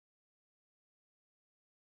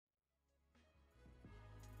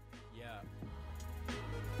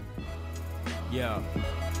Yeah.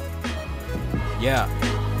 Yeah.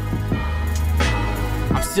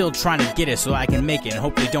 I'm still trying to get it so I can make it and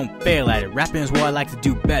hopefully don't fail at it. Rapping is what I like to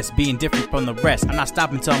do best, being different from the rest. I'm not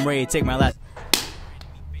stopping till I'm ready to take my last.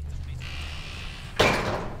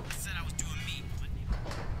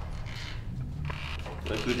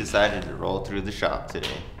 Look who decided to roll through the shop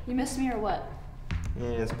today. You missed me or what? Yeah,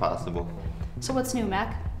 it's possible. So what's new,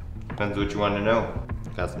 Mac? Depends what you want to know.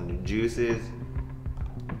 Got some new juices,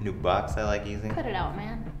 new box I like using. Cut it out,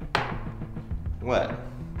 man. What?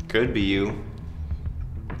 Could be you.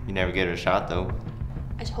 You never get a shot though.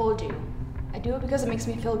 I told you. I do it because it makes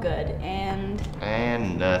me feel good, and...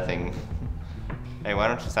 And nothing. Hey, why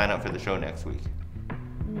don't you sign up for the show next week?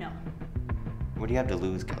 No. What do you have to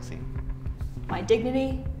lose, Kelsey? My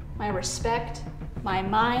dignity, my respect, my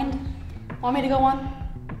mind. Want me to go on?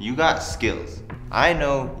 You got skills. I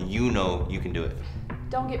know you can do it.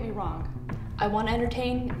 Don't get me wrong. I want to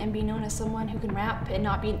entertain and be known as someone who can rap and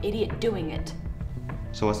not be an idiot doing it.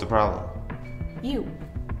 So what's the problem? You.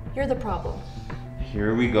 You're the problem.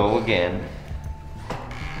 Here we go again.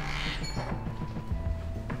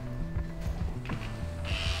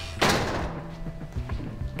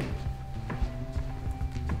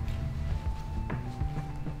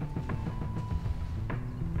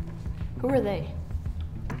 Who are they?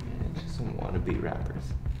 Just some wannabe rappers.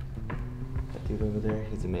 That dude over there,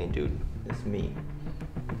 he's the main dude. That's me.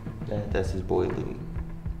 That's his boy Lou.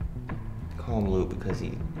 Call him Lou because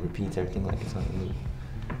he repeats everything like it's on Lou.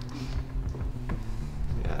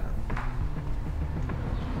 Yeah.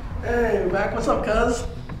 Hey, Mac, what's up, cuz?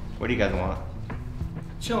 What do you guys want?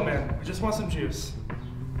 Chill, man. We just want some juice.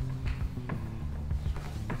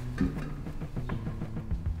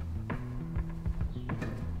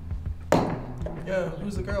 Yeah,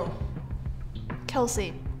 who's the girl?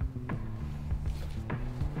 Kelsey.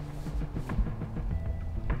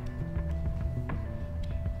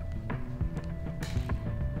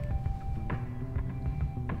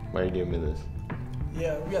 Why are you giving me this?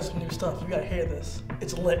 Yeah, we got some new stuff. You gotta hear this.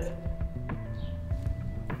 It's lit.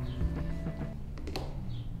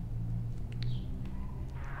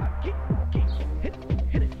 Hit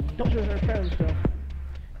it. Don't hurt her friends, though.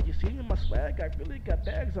 You see my swag? I really got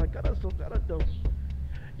bags. I got us, so got it, though.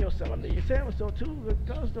 Yo, someone need your sandwich, though, too. The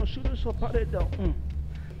guns don't shoot us, so part it, though.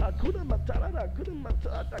 I couldn't I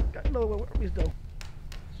got no worries, though.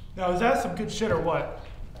 Now, is that some good shit or what?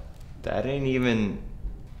 That ain't even...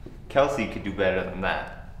 Kelsey could do better than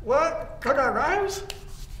that. What? I got rhymes?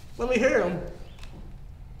 Let me hear them.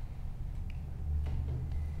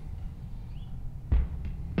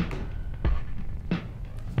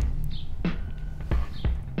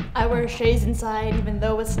 I wear shades inside even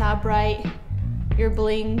though it's not bright. Your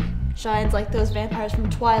bling shines like those vampires from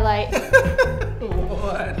Twilight.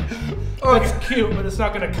 What? Oh, it's cute, but it's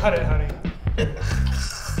not gonna cut it, honey.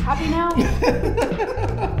 Happy now?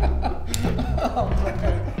 Oh,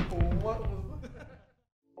 man. What was that?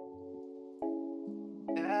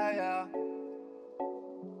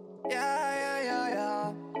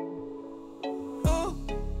 Yeah. Ooh,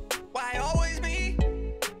 why always me?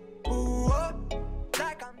 Ooh,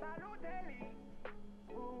 like I'm Balotelli.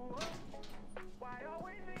 Ooh, why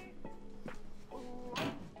always me? Ooh,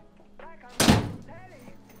 like I'm Balotelli.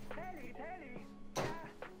 Yeah,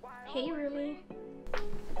 why Hey, Rumi.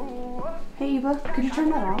 Hey, Eva, could you turn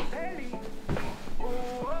that off?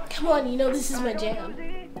 Come on, you know this is my jam.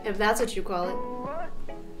 If that's what you call it.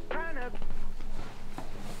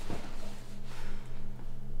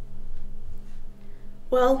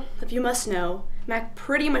 Well, if you must know, Mac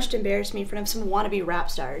pretty much embarrassed me in front of some wannabe rap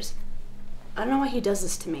stars. I don't know why he does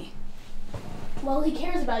this to me. Well, he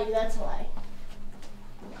cares about you, that's why.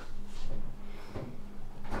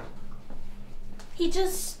 He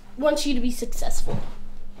just wants you to be successful.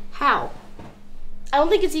 How? I don't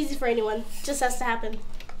think it's easy for anyone. It just has to happen.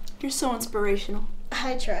 You're so inspirational.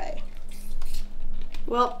 I try.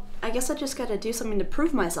 Well, I guess I just gotta do something to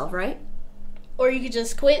prove myself, right? Or you could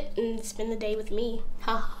just quit and spend the day with me.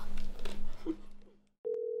 Ha.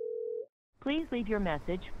 Please leave your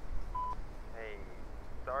message. Hey,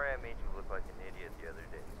 sorry I made you look like an idiot the other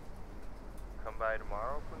day. Come by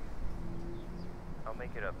tomorrow, please? I'll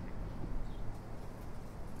make it up to you.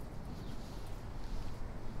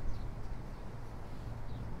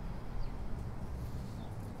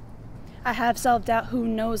 I have self-doubt, who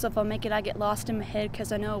knows if I'll make it. I get lost in my head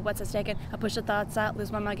because I know what's at stake. I push the thoughts out,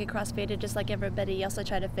 lose my mind, get crossfaded just like everybody else. I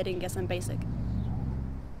try to fit in, guess I'm basic.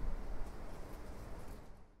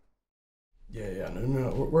 Yeah,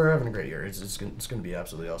 no, we're having a great year. It's gonna be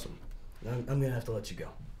absolutely awesome. I'm gonna have to let you go.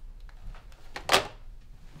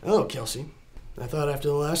 Oh, Kelsey, I thought after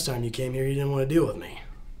the last time you came here you didn't want to deal with me.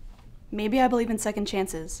 Maybe I believe in second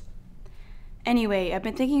chances. Anyway, I've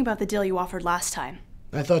been thinking about the deal you offered last time.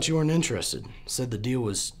 I thought you weren't interested. Said the deal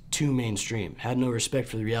was too mainstream. Had no respect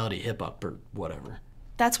for the reality of hip-hop or whatever.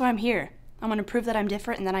 That's why I'm here. I want to prove that I'm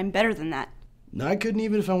different and that I'm better than that. No, I couldn't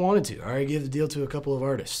even if I wanted to. I already gave the deal to a couple of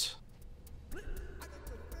artists.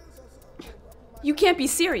 You can't be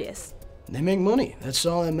serious. They make money. That's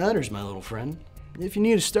all that matters, my little friend. If you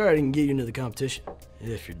need a start, I can get you into the competition.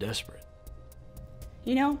 If you're desperate.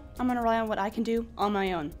 You know, I'm gonna rely on what I can do on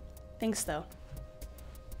my own. Thanks, though.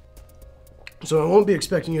 So I won't be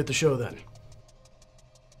expecting you at the show then.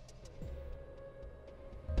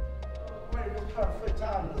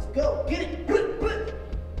 Let's go. Get it.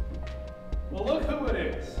 Well, look who it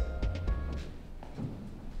is.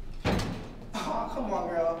 Oh, come on,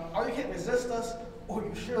 girl. Or you can't resist us, or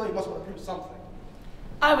you surely must want to prove something.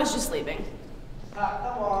 I was just leaving. Come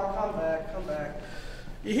on, come back.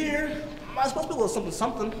 You here? Might as well be a little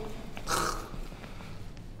something.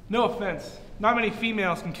 No offense. Not many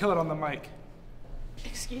females can kill it on the mic.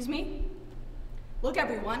 Excuse me? Look,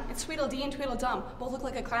 everyone, it's Tweedledee and Tweedledum. Both look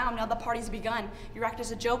like a clown. Now the party's begun. Your act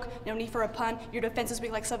is a joke. No need for a pun. Your defense is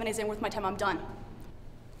weak like 7 days in. Worth my time. I'm done.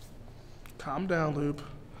 Calm down, Loop.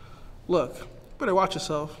 Look, better watch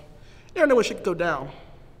yourself. You never know where shit could go down.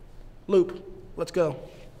 Loop, let's go.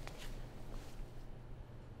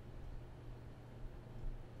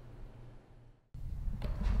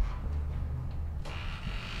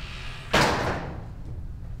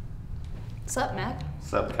 Sup, Mac?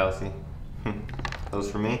 Sup, Kelsey?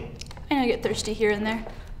 Those for me? I know you get thirsty here and there.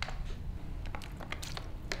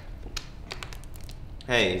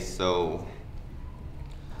 Hey, so...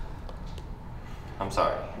 I'm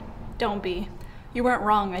sorry. Don't be. You weren't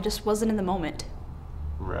wrong, I just wasn't in the moment.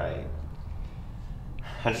 Right.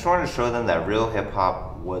 I just wanted to show them that real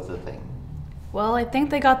hip-hop was a thing. Well, I think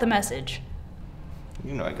they got the message.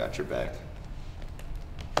 You know I got your back.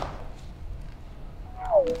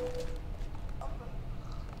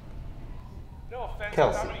 No offense,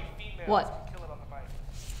 Kelsey. not many females What? can kill it on the mic.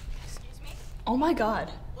 Excuse me? Oh my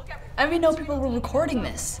god. Look, everyone. I didn't even know people were recording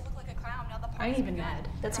this. Look like a clown. Now the I ain't party's even begun. mad.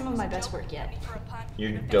 That's some Your of my act is a best joke. work yet. No need for a pun. You're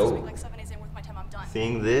Your defense is dope. weak like 7 days in. Worth my time. I'm done.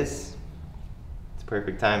 Seeing this, it's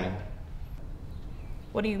perfect timing.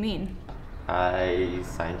 What do you mean? I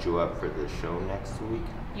signed you up for the show next week.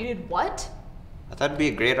 You did what? I thought it'd be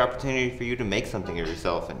a great opportunity for you to make something of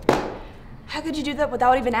yourself, and How could you do that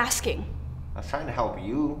without even asking? I was trying to help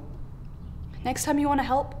you. Next time you want to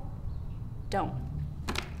help, don't.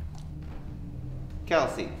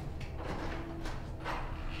 Kelsey.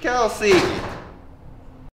 Kelsey!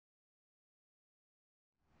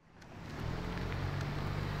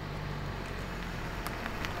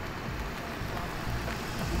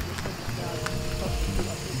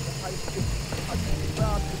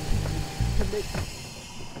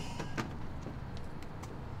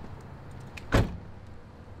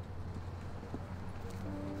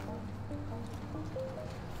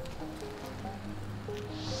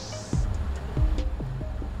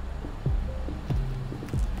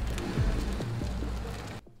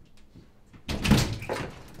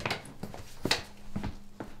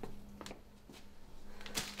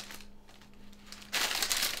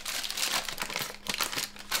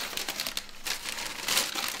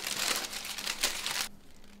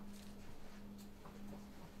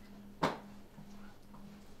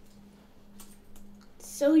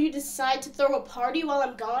 So you decide to throw a party while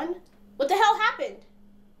I'm gone? What the hell happened?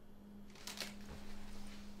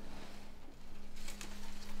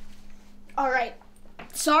 Alright.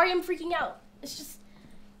 Sorry I'm freaking out. It's just...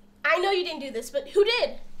 I know you didn't do this, but who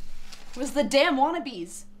did? It was the damn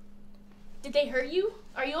wannabes. Did they hurt you?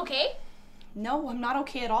 Are you okay? No, I'm not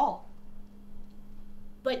okay at all.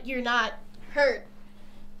 But you're not hurt.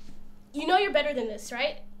 You know you're better than this,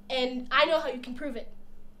 right? And I know how you can prove it.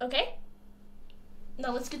 Okay?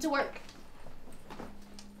 Now let's get to work.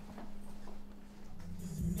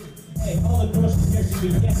 Hey, all the girls from here should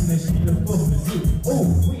be guessing this shit in full physique.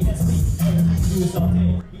 Ooh, we that's me. And I do this all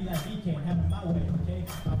day. Be like me, can't have it my way, okay?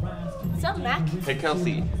 My rhymes can What's up, Mac? Hey,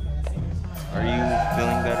 Kelsey. Are you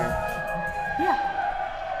feeling better? Yeah.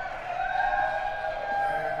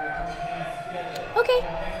 Okay.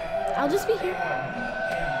 I'll just be here.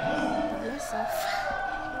 By myself.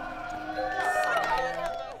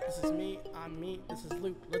 This is me, I'm me, this is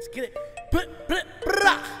Luke. Let's get it. Look,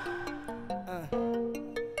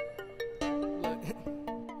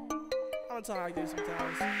 I'm gonna talk like this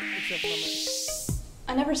sometimes. Except when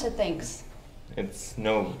I'm I never said thanks. It's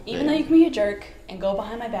no Even though you can be a jerk and go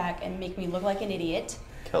behind my back and make me look like an idiot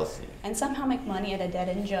Kelsey. and somehow make money at a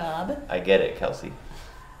dead-end job, I get it, Kelsey.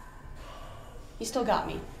 you still got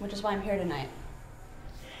me, which is why I'm here tonight.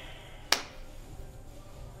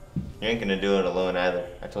 You ain't gonna do it alone either.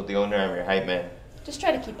 I told the owner I'm your hype man. Just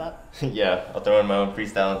try to keep up. Yeah, I'll throw in my own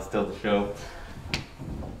freestyle and steal the show.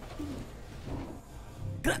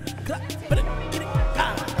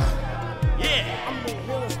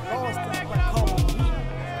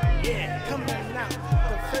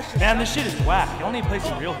 Man, this shit is whack. Y'all need to play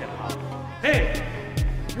some real hip hop. Hey,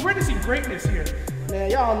 you're witnessing greatness here. Man,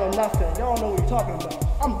 y'all know nothing. Y'all don't know what you're talking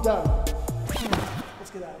about. I'm done. Let's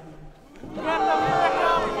get out of here.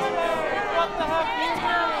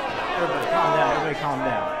 Everybody calm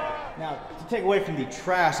down. Now, to take away from the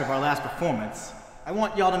trash of our last performance, I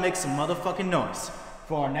want y'all to make some motherfucking noise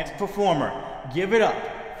for our next performer. Give it up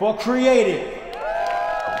for Creative.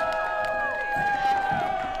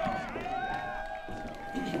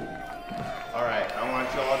 Alright, I want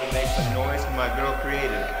y'all to make some noise for my girl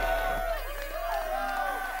Creative.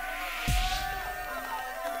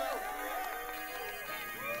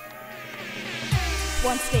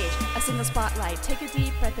 One stage, a single spotlight. Take a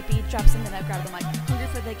deep breath, the beat drops, and then I grab the mic. Hungry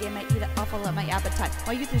for the game, I eat it off, I'll let my appetite.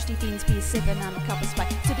 While you thirsty fiends be sipping on a cup of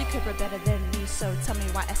Sprite. So be Cooper better than me, so tell me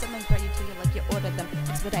why I sometimes brought you to you like you ordered them.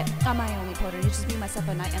 Expedite, I'm my only porter, you just be myself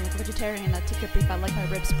a night. And like a vegetarian, I take a brief, I like my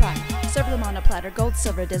ribs prime. Serve them on a platter, gold,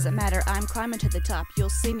 silver, doesn't matter. I'm climbing to the top, you'll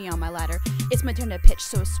see me on my ladder. It's my turn to pitch,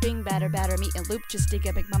 so swing, batter, meet and loop. Just dig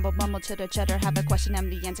a big mumble, chitter, cheddar. Have a question, I'm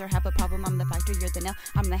the answer. Have a problem, I'm the factor, you're the nail.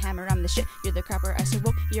 I'm the hammer, I'm the shit, you're the crapper. I said,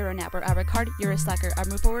 woke, you're a napper. I work hard, you're a slacker. I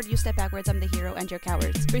move forward, you step backwards, I'm the hero and you're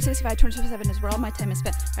cowards. 365, 24/7 is where all my time is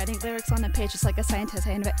spent. Writing lyrics on a page just like a scientist.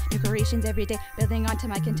 I invent new creations every day, building onto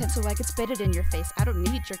my content so I can spit it in your face. I don't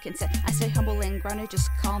need your consent. I stay humble and grounded, just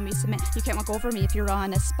call me cement. You can't walk over me if you're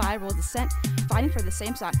on a spiral descent. Fighting for the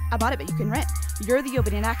same song, I bought it but you can rent. You're the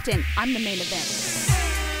opening act in, I'm the main event.